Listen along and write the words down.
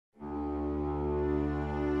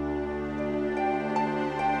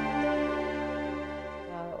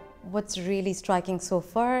what's really striking so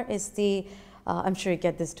far is the, I'm sure you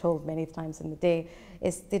get this told many times in the day,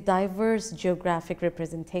 is the diverse geographic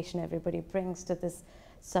representation everybody brings to this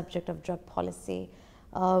subject of drug policy.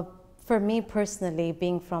 For me personally,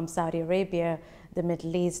 being from Saudi Arabia, the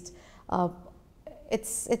Middle East,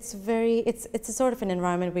 it's a sort of an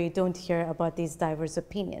environment where you don't hear about these diverse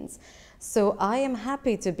opinions. So I am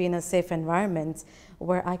happy to be in a safe environment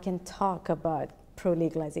where I can talk about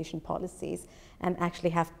pro-legalization policies and actually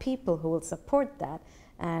have people who will support that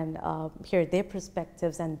and hear their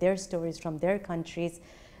perspectives and their stories from their countries.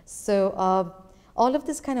 So all of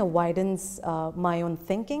this kind of widens my own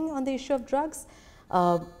thinking on the issue of drugs.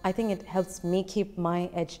 I think it helps me keep my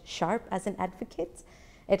edge sharp as an advocate.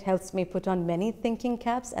 It helps me put on many thinking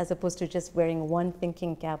caps as opposed to just wearing one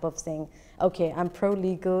thinking cap of saying, okay, I'm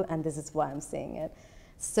pro-legal and this is why I'm saying it.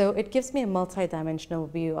 So it gives me a multi-dimensional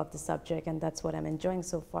view of the subject, and that's what I'm enjoying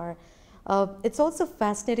so far. It's also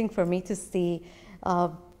fascinating for me to see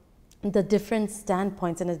the different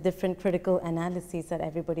standpoints and the different critical analyses that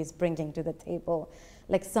everybody's bringing to the table.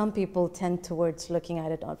 Like some people tend towards looking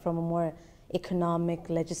at it from a more economic,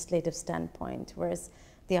 legislative standpoint, whereas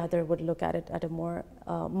the other would look at it at a more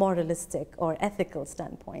moralistic or ethical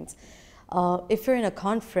standpoint. If you're in a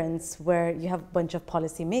conference where you have a bunch of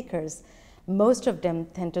policymakers, most of them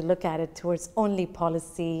tend to look at it towards only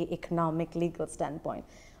policy, economic, legal standpoint.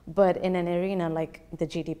 But in an arena like the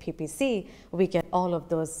GDPPC, we get all of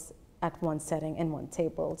those at one setting in one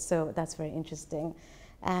table. So that's very interesting.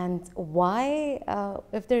 And why,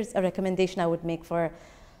 if there's a recommendation I would make for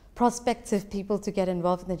prospective people to get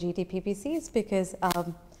involved in the GDPPC, is because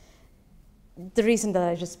the reason that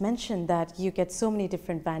I just mentioned, that you get so many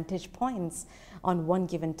different vantage points on one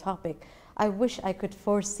given topic. I wish I could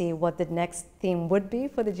foresee what the next theme would be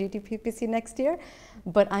for the GDPPC next year,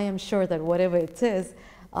 but I am sure that whatever it is,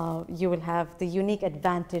 you will have the unique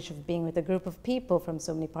advantage of being with a group of people from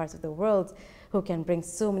so many parts of the world who can bring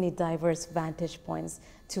so many diverse vantage points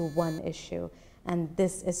to one issue. And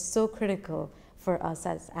this is so critical for us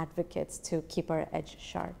as advocates to keep our edge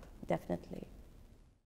sharp, definitely.